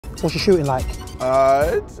What's your shooting like?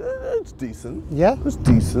 It's decent. Yeah? It's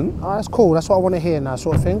decent. That's cool. That's what I want to hear now,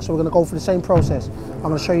 sort of thing. So we're going to go through the same process. I'm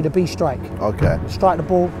going to show you the beast strike. Okay. Strike the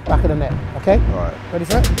ball, back of the net. Okay? All right. Ready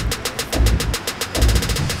for it?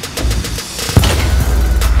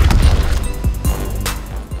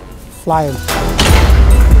 Flying.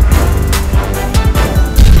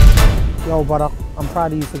 Yo, brother, I'm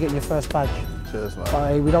proud of you for getting your first badge. Cheers, man.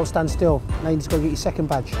 But we don't stand still. Now you just got to get your second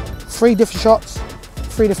badge. 3 different shots,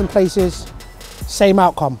 3 different places, same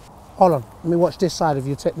outcome. Hold on, let me watch this side of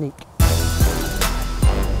your technique.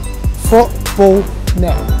 Foot, ball,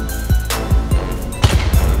 net.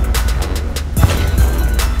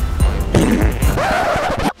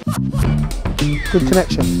 Good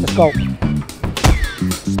connection, let's go.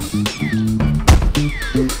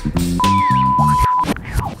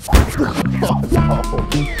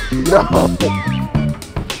 No.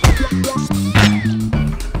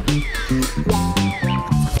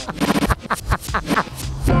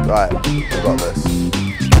 Right, I got this.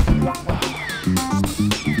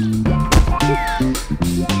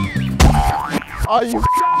 Are you?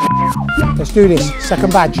 Let's do this.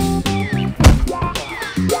 Second badge. Nice.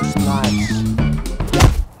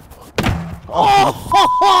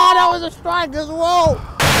 Oh, that was a strike as well.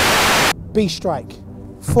 Beast strike.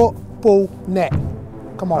 Foot, ball, net.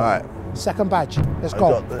 Come on. All right. Second badge. Let's I go.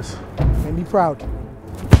 got this. Make me proud.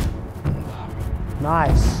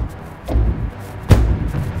 Nice.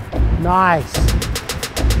 Nice.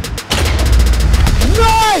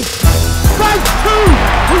 Nice! Badge 2!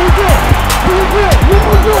 Who you do it? Who you do it?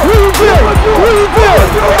 Who you do it? Who you do it?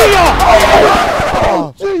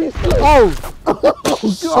 Who you do it? Oh,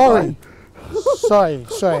 sorry.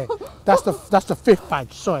 Sorry. That's the 5th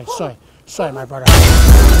badge. Sorry, my brother.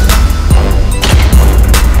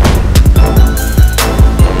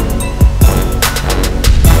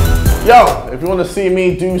 Yo, if you want to see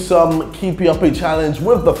me do some keepy uppy challenge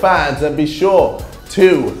with the fans, then be sure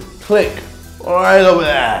to click right over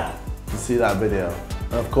there to see that video.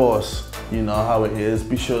 And of course, you know how it is.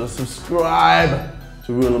 Be sure to subscribe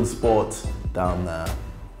to Real Sports down there.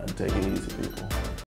 And take it easy, people.